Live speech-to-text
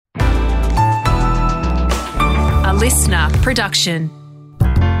listener production.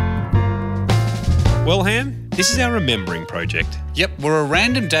 Well, Ham, this is our remembering project. Yep, where a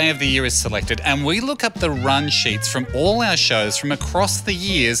random day of the year is selected and we look up the run sheets from all our shows from across the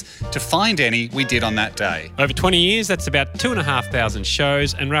years to find any we did on that day. Over 20 years, that's about 2,500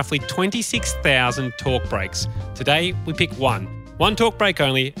 shows and roughly 26,000 talk breaks. Today, we pick one talk break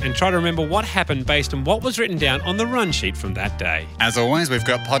only, and try to remember what happened based on what was written down on the run sheet from that day. As always, we've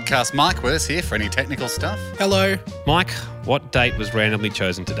got podcast Mike with us here for any technical stuff. Hello. Mike, what date was randomly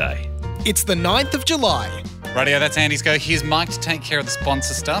chosen today? It's the 9th of July. Rightio, that's Andy's go. Here's Mike to take care of the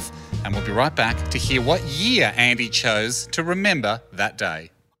sponsor stuff, and we'll be right back to hear what year Andy chose to remember that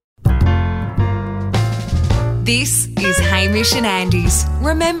day. This is Hamish and Andy's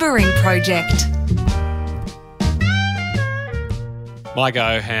Remembering Project. My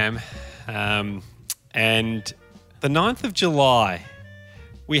go, Ham. And the 9th of July,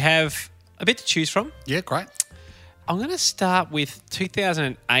 we have a bit to choose from. Yeah, great. I'm going to start with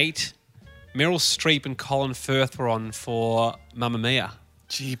 2008. Meryl Streep and Colin Firth were on for Mamma Mia.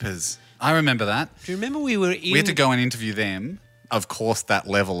 Jeepers. I remember that. Do you remember we had to go and interview them. Of course, that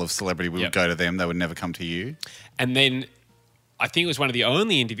level of celebrity, we would go to them. They would never come to you. And then I think it was one of the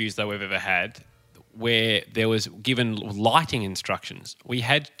only interviews though we've ever had where there was given lighting instructions. We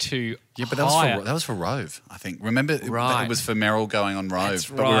had to but hire... that was for Rove, I think. Remember, Right. It was for Meryl going on Rove, That's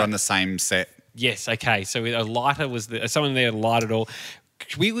but we were right. on the same set. Yes, okay. So a lighter was there. Someone there lighted all.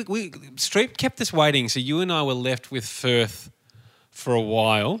 Streep kept us waiting, so you and I were left with Firth for a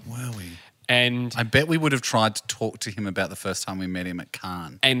while. Were we? And I bet we would have tried to talk to him about the first time we met him at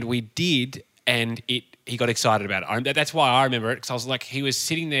Cannes. And we did, and he got excited about it. That's why I remember it, because I was like, he was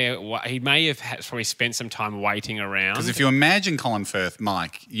sitting there. He may have probably spent some time waiting around. Because if you imagine Colin Firth,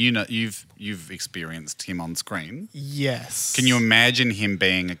 Mike, you know you've experienced him on screen. Yes. Can you imagine him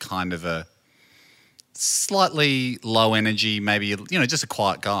being a kind of a slightly low energy, maybe just a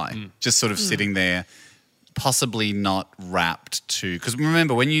quiet guy, just sort of sitting there, possibly not wrapped to? Because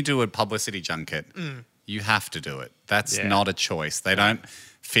remember, when you do a publicity junket, you have to do it. That's not a choice. They don't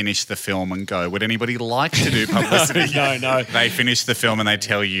finish the film and go, would anybody like to do publicity? No. They finish the film and they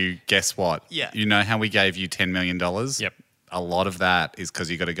tell you, guess what? Yeah. You know how we gave you $10 million? Yep. A lot of that is because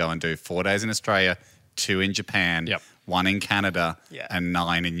you got to go and do 4 days in Australia, 2 in Japan, Yep. 1 in Canada, and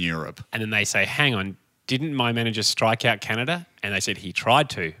 9 in Europe. And then they say, hang on, didn't my manager strike out Canada? And they said he tried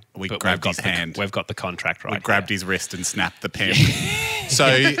to. We but grabbed we've got his hand. We've got the contract right. We grabbed here. his wrist and snapped the pen.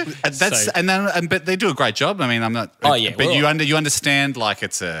 But they do a great job. I mean, I'm not. Oh, yeah, But you understand, like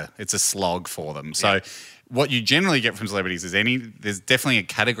it's a slog for them. So what you generally get from celebrities is there's definitely a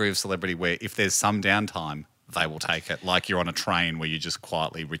category of celebrity where if there's some downtime, they will take it. Like you're on a train where you're just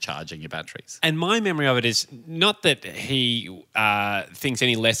quietly recharging your batteries. And my memory of it is not that he thinks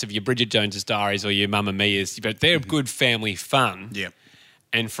any less of your Bridget Jones's Diaries or your Mamma Mia's, but they're good family fun. Yeah.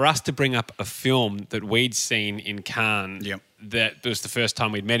 And for us to bring up a film that we'd seen in Cannes, that was the first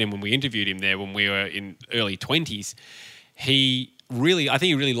time we'd met him when we interviewed him there when we were in early 20s, I think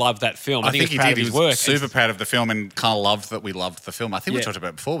he really loved that film. I think he was proud of his work. Super proud of the film and kind of loved that we loved the film. I think we talked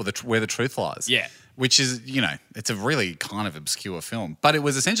about it before, Where the Truth Lies. Yeah. Which is, it's a really kind of obscure film. But it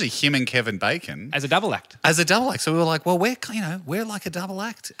was essentially him and Kevin Bacon. As a double act. So we were like, well, we're like a double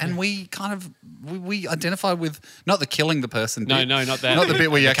act. And we kind of, we identify with, not the killing the person bit. No, not that. Not the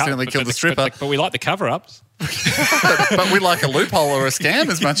bit where you accidentally killed the stripper. But we like the cover-ups. but we like a loophole or a scam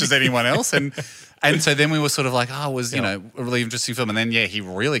as much as anyone else. And so then we were sort of like, it was, a really interesting film. And then, he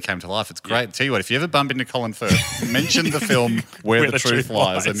really came to life. It's great. Yeah. Tell you what, if you ever bump into Colin Firth, mention the film Where the Truth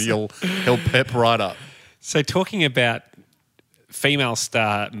Lies and he'll pep right up. So talking about female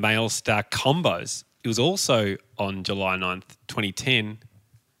star, male star combos, it was also on July 9th, 2010,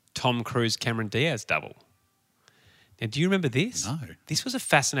 Tom Cruise, Cameron Diaz double. Now, do you remember this? No. This was a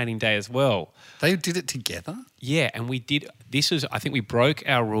fascinating day as well. They did it together? Yeah, and we did. I think we broke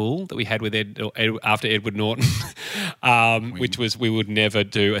our rule that we had with after Edward Norton, which was we would never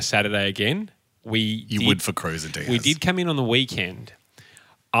do a Saturday again. You would for Cruise and Diaz. We did come in on the weekend.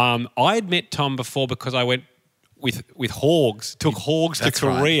 I had met Tom before because I went with Hogs, took Hogs to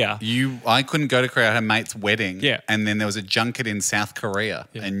Korea. Right. I couldn't go to Korea. I had a mate's wedding. Yeah. And then there was a junket in South Korea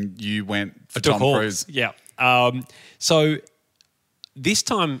and you went for I took Tom Hogs. Cruise. Yeah. So this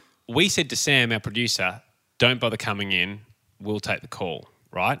time we said to Sam, our producer, don't bother coming in. We'll take the call,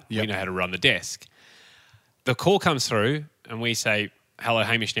 right? Yep. We know how to run the desk. The call comes through and we say, hello,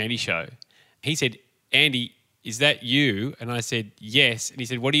 Hamish Andy show. He said, Andy, is that you? And I said, yes. And he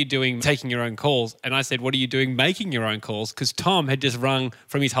said, what are you doing taking your own calls? And I said, what are you doing making your own calls? Because Tom had just rung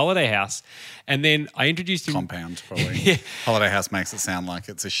from his holiday house. And then I introduced him. Compound, probably. Holiday house makes it sound like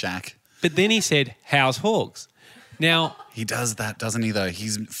it's a shack. But then he said, how's Hogs? Now, He does that, doesn't he, though?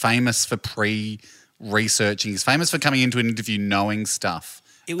 He's famous for researching. He's famous for coming into an interview knowing stuff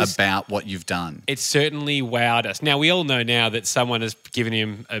about what you've done. it certainly wowed us. Now, we all know now that someone has given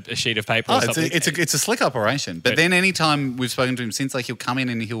him a sheet of paper or something. It's a slick operation. But then anytime we've spoken to him since, like, he'll come in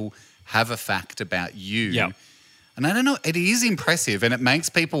and he'll have a fact about you. Yep. And I don't know, it is impressive and it makes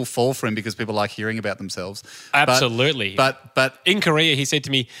people fall for him because people like hearing about themselves. Absolutely. But in Korea, he said to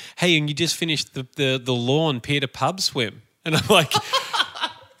me, "Hey, and you just finished the lawn pier to pub swim." And I'm like,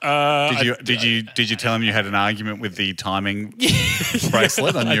 did you tell him you had an argument with the timing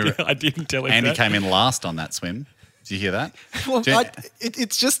bracelet on your? I didn't tell him Andy that. came in last on that swim. Did you hear that? Well,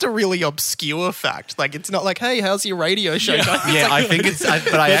 it's just a really obscure fact. Like, it's not like, hey, how's your radio show going? Yeah, I think it's,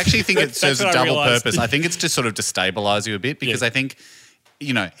 but I actually think it serves a what I double realised. purpose. I think it's to sort of destabilise you a bit because Yeah. I think,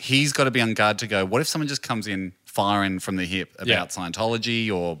 he's got to be on guard to go, what if someone just comes in firing from the hip about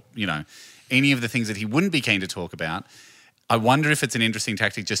Scientology or, any of the things that he wouldn't be keen to talk about? I wonder if it's an interesting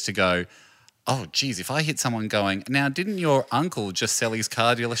tactic just to go, oh, geez, if I hit someone going, now, didn't your uncle just sell his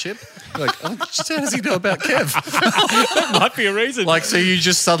car dealership? Like, oh, how does he know about Kev? That might be a reason. Like, so you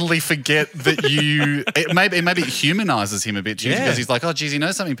just suddenly forget that maybe it humanises him a bit too because he's like, oh, geez, he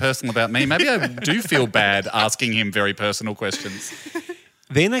knows something personal about me. Maybe I do feel bad asking him very personal questions.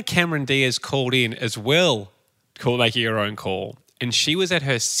 Then a Cameron Diaz called in as well, making her own call. And she was at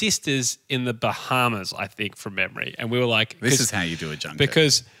her sister's in the Bahamas, I think, from memory. And we were like... This is how you do a junket.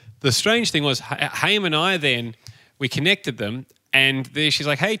 Because the strange thing was, Haim and I then, we connected them and she's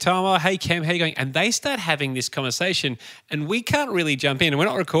like, hey, Tom, oh, hey, Cam, how you going? And they start having this conversation and we can't really jump in and we're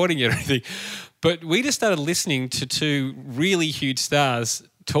not recording it or anything. But we just started listening to two really huge stars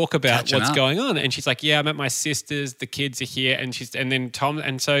talk about Catching what's up. going on. And she's like, yeah, I'm at my sister's, the kids are here. And then Tom,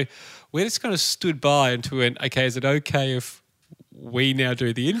 and so we just kind of stood by and went, okay, is it okay if we now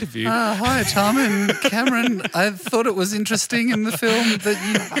do the interview? Hi, Tom and Cameron. I thought it was interesting in the film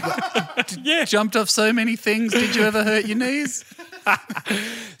that you jumped off so many things. Did you ever hurt your knees?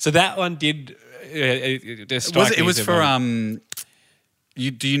 So that one did strike me It was as a for moment.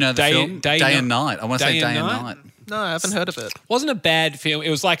 do you know the Day- film? Day Day and and Night. I want to say Day Day and and Night? Night. No, I haven't heard of it. Wasn't a bad film. It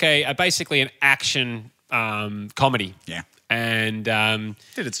was like basically an action comedy. Yeah. And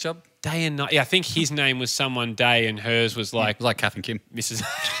Did its job. Day and Night. Yeah, I think his name was someone Day and hers was like It was like Kath and Kim. Mrs.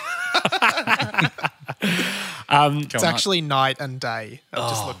 It's actually night and day. I've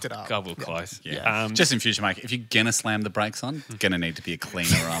just looked it up. God, we're close. Yeah. Just in future, mate, if you're going to slam the brakes on, it's going to need to be a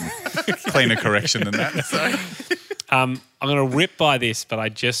cleaner correction than that. So. I'm going to rip by this, but I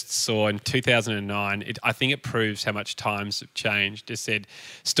just saw in 2009, I think it proves how much times have changed. It said,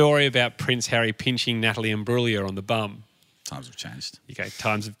 story about Prince Harry pinching Natalie Imbruglia on the bum. Times have changed. Okay,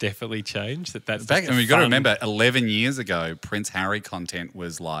 times have definitely changed. That's Back, just and a you've got to fun- remember, 11 years ago, Prince Harry content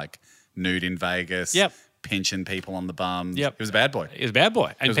was like nude in Vegas, Yep. pinching people on the bum. Yep. He was a bad boy. It was a bad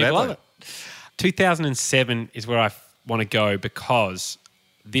boy, and was a people bad love boy. it. 2007 is where I want to go because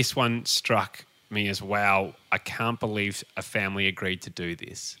this one struck me as, wow, I can't believe a family agreed to do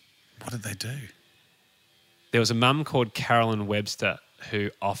this. What did they do? There was a mum called Carolyn Webster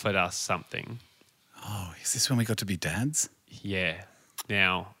who offered us something. Oh, is this when we got to be dads? Yeah.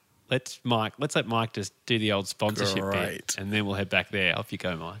 Now, let's let Mike just do the old sponsorship Great. bit, and then we'll head back there. Off you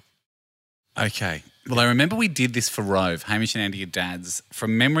go, Mike. Okay. Well, I remember we did this for Rove, Hamish and Andy are dads.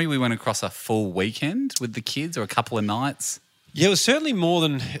 From memory, we went across a full weekend with the kids or a couple of nights. Yeah, it was certainly more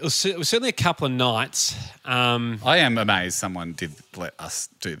than it was certainly a couple of nights. I am amazed someone did let us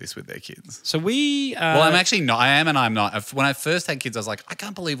do this with their kids. So we Well, I'm actually not. I am and I'm not. When I first had kids, I was like, I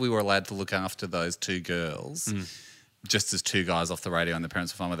can't believe we were allowed to look after those two girls just as two guys off the radio and the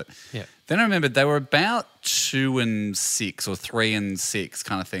parents were fine with it. Yeah. Then I remembered they were about 2 and 6 or 3 and 6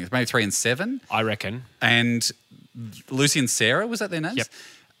 kind of things, maybe 3 and 7. I reckon. And Lucy and Sarah, was that their names? Yep.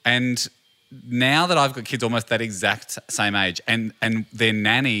 And now that I've got kids almost that exact same age and their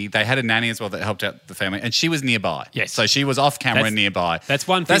nanny, they had a nanny as well that helped out the family and she was nearby. Yes. So she was off camera and nearby. That's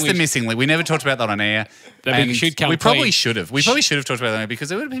one thing That's the we- missing link. We never talked about that on air. That we And should come we probably clean. should have. We probably should have talked about that on air because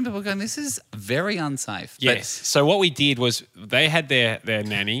there would have been people going, this is very unsafe. But Yes. So what we did was they had their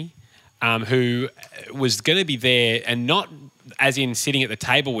nanny who was going to be there and not as in sitting at the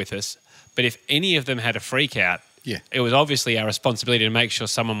table with us, but if any of them had a freak out, Yeah. it was obviously our responsibility to make sure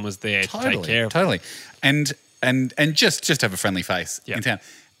someone was there to take care of them. Totally. And just have a friendly face Yep. in town.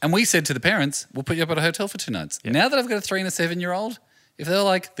 And we said to the parents, we'll put you up at a hotel for 2 nights. Yep. Now that I've got a 3 and a 7-year-old, if they're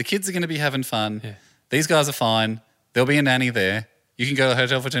like, the kids are going to be having fun, Yeah. these guys are fine, there'll be a nanny there, you can go to a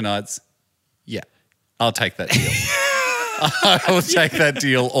hotel for 2 nights. Yeah, I'll take that deal. I will take that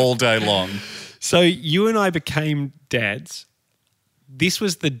deal all day long. So you and I became dads. This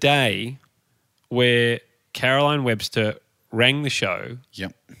was the day where Caroline Webster rang the show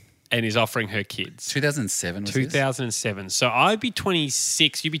Yep. and is offering her kids. 2007 was this? 2007. So I'd be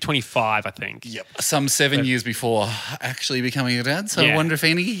 26, you'd be 25, I think. Yep. Some 7 years before actually becoming a dad. So I Yeah. wonder if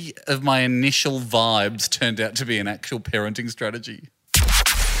any of my initial vibes turned out to be an actual parenting strategy.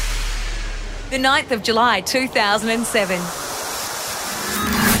 The 9th of July 2007.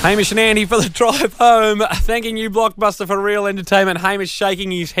 Hamish and Andy for the drive home. Thanking you, Blockbuster, for real entertainment. Hamish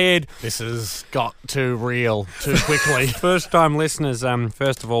shaking his head. This has got too real too quickly. First-time listeners,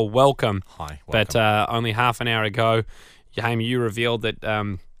 first of all, welcome. Hi, But only half an hour ago, Hamish, you revealed that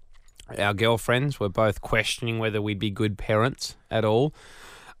our girlfriends were both questioning whether we'd be good parents at all.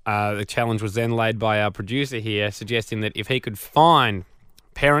 The challenge was then laid by our producer here, suggesting that if he could find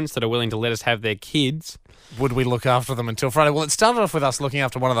parents that are willing to let us have their kids, Would we look after them until Friday? Well, it started off with us looking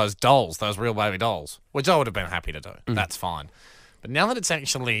after one of those dolls, those real baby dolls, which I would have been happy to do. That's fine. But now that it's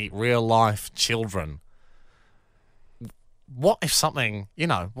actually real life children, what if something,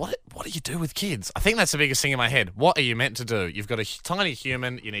 what do you do with kids? I think that's the biggest thing in my head. What are you meant to do? You've got a tiny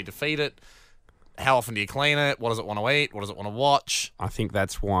human, you need to feed it. How often do you clean it? What does it want to eat? What does it want to watch? I think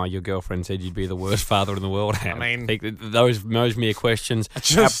that's why your girlfriend said you'd be the worst father in the world. I mean- think that those mere questions.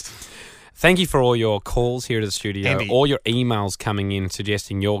 Just- Thank you for all your calls here to the studio, Andy. all your emails coming in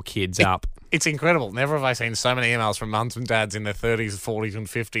suggesting your kids up. It's incredible. Never have I seen so many emails from mums and dads in their 30s, 40s and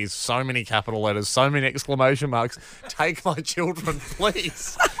 50s. So many capital letters, so many exclamation marks. Take my children,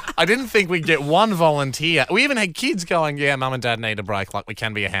 please. I didn't think we'd get one volunteer. We even had kids going, yeah, mum and dad need a break, like we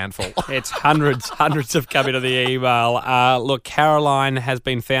can be a handful. It's hundreds have come into the email. Look, Caroline has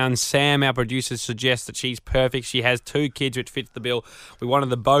been found. Sam, our producer, suggests that she's perfect. She has 2 kids, which fits the bill. We wanted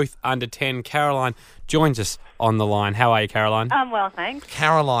them both under 10. Caroline joins us on the line. How are you, Caroline? Well, thanks.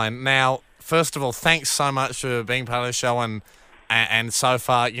 Caroline, now, first of all, thanks so much for being part of the show and so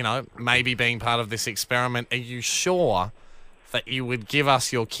far, maybe being part of this experiment. Are you sure that you would give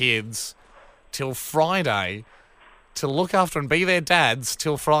us your kids till Friday to look after and be their dads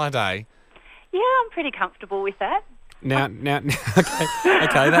till Friday? Yeah, I'm pretty comfortable with that. Now,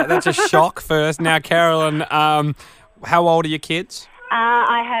 okay, that's a shock first. Now, Caroline, how old are your kids?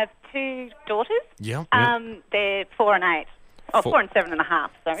 I have 2 daughters. Yeah. They're 4 and 8. Oh, 4 and 7.5.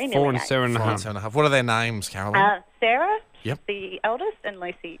 Sorry, nearly 4 and 8. 7.5. What are their names, Caroline? Sarah, Yep. the eldest, and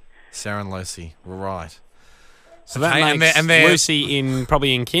Lucy. Sarah and Lucy. Right. So that Okay, makes and they're- Lucy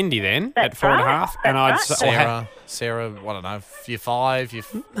probably in kindy then That's at 4 and a right, half, that's right. Sarah, I don't know, year 5,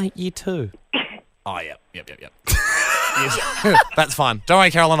 Mate, year 2. Oh, yep. Yes. That's fine. Don't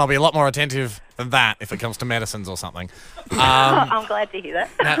worry, Caroline, I'll be a lot more attentive than that if it comes to medicines or something. I'm glad to hear that.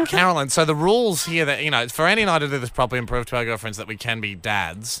 Now, Caroline, so the rules here that, for Andy and I to do this properly and prove to our girlfriends that we can be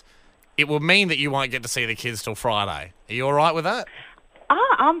dads, it will mean that you won't get to see the kids till Friday. Are you all right with that?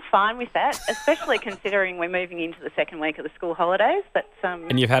 I'm fine with that, especially considering we're moving into the second week of the school holidays. But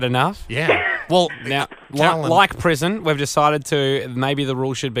And you've had enough? Yeah. Well, Now, Caroline, like prison, we've decided to, maybe the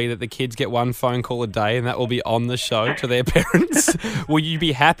rule should be that the kids get 1 phone call a day and that will be on the show to their parents. Will you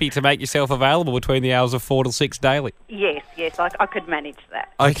be happy to make yourself available between the hours of 4 till 6 daily? yes, I could manage that.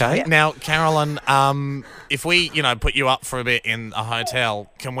 okay. Yeah. Now, Caroline, if we, put you up for a bit in a hotel,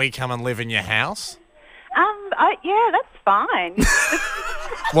 can we come and live in your house? Yeah, that's fine.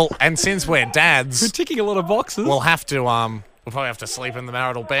 Well, and since we're dads, ticking a lot of boxes. we'll have to, we'll probably have to sleep in the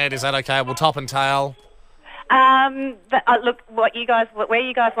marital bed. Is that okay? We'll top and tail. Look, where you guys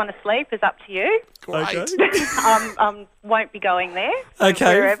want to sleep is up to you. Great. Won't be going there.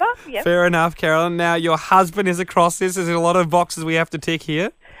 Okay, Wherever. Yep. fair enough, Caroline. Now, your husband is across this. There's a lot of boxes we have to tick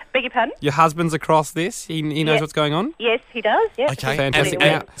here. Beg your pardon? Your husband's across this. He knows Yep. what's going on. Yes, he does. Yes. Okay. Fantastic.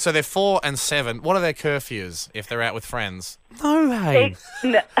 And- Now- so they're 4 and 7. What are their curfews if they're out with friends? No way.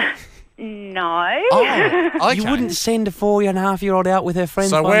 No. Oh, okay. You wouldn't send a 4.5-year-old out with her friends.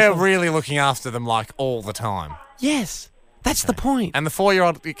 So by we're herself. really looking after them like all the time. Yes, that's the point. And the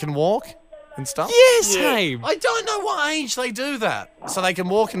 4-year-old can walk and stuff? Yes, Abe. I don't know what age they do that. So they can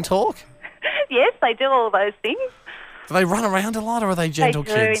walk and talk? Yes, they do all those things. Do they run around a lot or are they gentle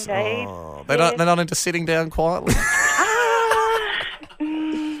do, kids? indeed. Oh, Yes. they're not into sitting down quietly?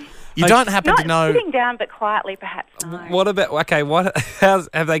 Mm, You don't happen not to know... sitting down, but quietly, perhaps. No. What about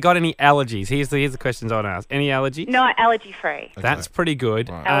have they got any allergies? Here's the questions I want to ask. Any allergies? No, allergy free. That's pretty good.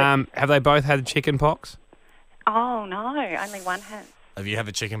 Right. Have they both had chicken pox? Oh no, only one has. Have you had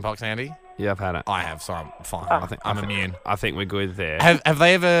the chicken pox, Andy? Yeah, I've had it. I have, so I'm fine. Oh. I think I'm immune. I think we're good there. Have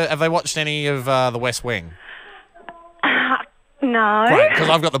they watched any of The West Wing? No. Great, because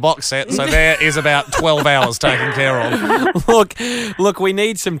I've got the box set, so there is about 12 hours taken care of. Look, we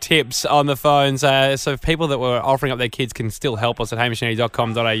need some tips on the phones. So people that were offering up their kids can still help us at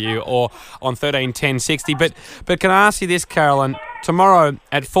hamishandy.com.au or on 13 10 60. But can I ask you this, Carolyn? Tomorrow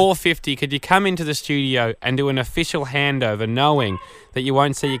at 4:50, could you come into the studio and do an official handover knowing that you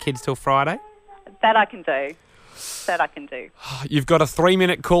won't see your kids till Friday? That I can do. You've got a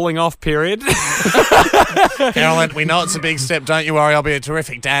 3-minute cooling off period. Carolyn, we know it's a big step. Don't you worry, I'll be a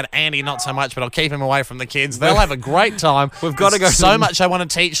terrific dad. Andy, not so much, but I'll keep him away from the kids. They'll have a great time. We've got to go. So much I want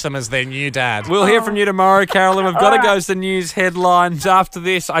to teach them as their new dad. We'll hear from you tomorrow, Carolyn. We've got to go to the news headlines after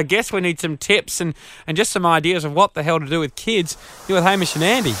this. I guess we need some tips and just some ideas of what the hell to do with kids. You're with Hamish and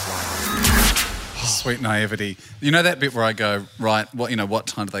Andy. Sweet naivety. You know that bit where I go, right, what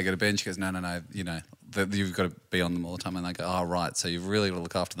time do they go to bed? And she goes, no, you've got to be on them all the time. And I go, oh, right, so you've really got to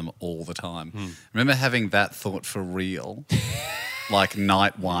look after them all the time. Remember having that thought for real, like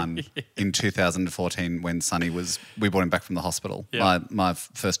night one in 2014 when we brought him back from the hospital, my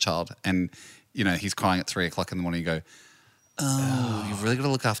first child. And, he's crying at 3 o'clock in the morning. You go, you've really got to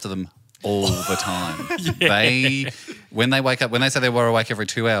look after them all the time. When they wake up, when they say they were awake every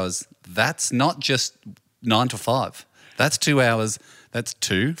 2 hours, that's not just 9 to 5. That's 2 hours. That's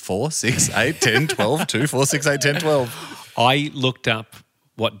 2, 4, 6, 8, 10, 12, 2, 4, 6, 8, 10, 12. I looked up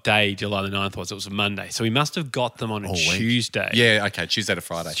what day July the 9th was. It was a Monday. So we must have got them on a Tuesday. Yeah, okay, Tuesday to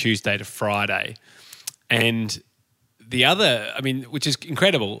Friday. And the other, which is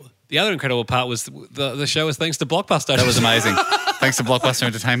incredible, the other incredible part was the show was thanks to Blockbuster. That was amazing. Thanks to Blockbuster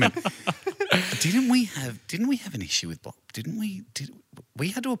Entertainment. Didn't we have an issue with we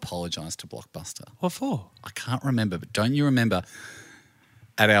had to apologise to Blockbuster? What for? I can't remember, but don't you remember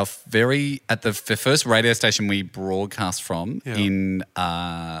at the first radio station we broadcast from in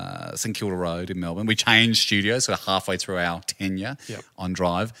St Kilda Road in Melbourne, we changed studios sort of halfway through our tenure on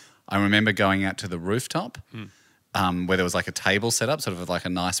Drive. I remember going out to the rooftop where there was like a table set up, sort of like a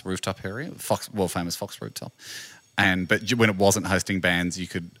nice rooftop area, world-famous Fox rooftop. But when it wasn't hosting bands, you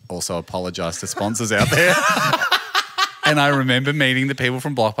could also apologise to sponsors out there. And I remember meeting the people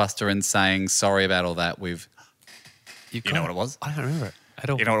from Blockbuster and saying, sorry about all that. You know what it was? I don't remember it at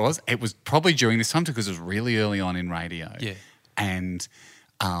all. You know what it was? It was probably during this time because it was really early on in radio. Yeah. And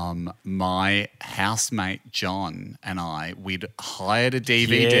my housemate John and we'd hired a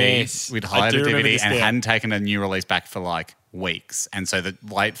DVD. Yes, We'd hired a DVD and now. hadn't taken a new release back for like weeks. And so the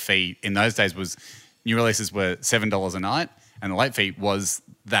late fee in those days was new releases were $7 a night and the late fee was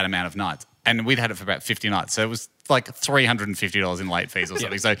that amount of nights. And we'd had it for about 50 nights. So it was like $350 in late fees or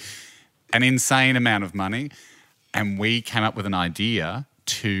something. So an insane amount of money. And we came up with an idea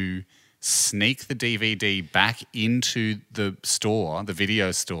to sneak the DVD back into the store, the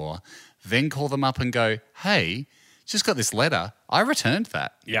video store, then call them up and go, hey, just got this letter. I returned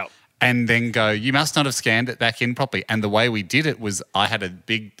that. Yep. And then go, you must not have scanned it back in properly. And the way we did it was I had a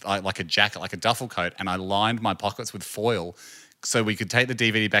big, like a jacket, like a duffel coat, and I lined my pockets with foil so we could take the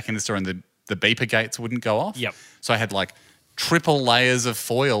DVD back in the store and the beeper gates wouldn't go off. Yep. So I had like triple layers of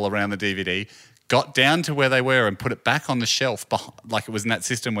foil around the DVD, got down to where they were and put it back on the shelf, like it was in that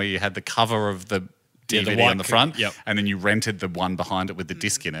system where you had the cover of the DVD on the front and then you rented the one behind it with the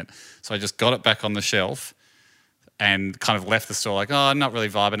disc in it. So I just got it back on the shelf and kind of left the store like, I'm not really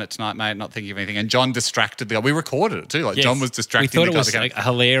vibing it tonight, mate, not thinking of anything. And John distracted the guy. We recorded it too. John was distracting the guy. We thought it was like a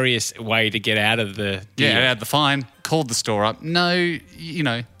hilarious way to get out of the deal. Yeah, out of the fine. Called the store up. No,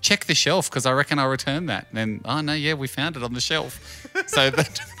 check the shelf because I reckon I returned that. And then, we found it on the shelf. So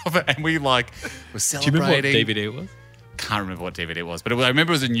and we were celebrating. Do you remember what DVD it was? Can't remember what DVD it was, but I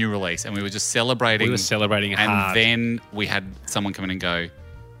remember it was a new release and we were just celebrating. We were celebrating hard. And then we had someone come in and go,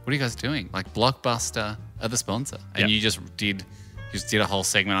 what are you guys doing? Like Blockbuster are the sponsor. And you just did a whole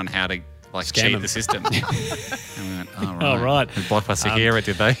segment on how to cheat the system. And we went, all right. Did Blockbuster hear it,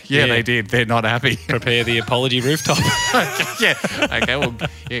 did they? Yeah, they did. They're not happy. Prepare the apology rooftop. Yeah. Okay, well,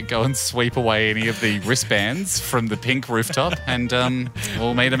 go and sweep away any of the wristbands from the pink rooftop and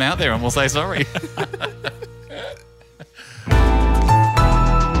we'll meet them out there and we'll say sorry.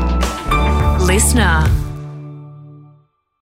 Listener.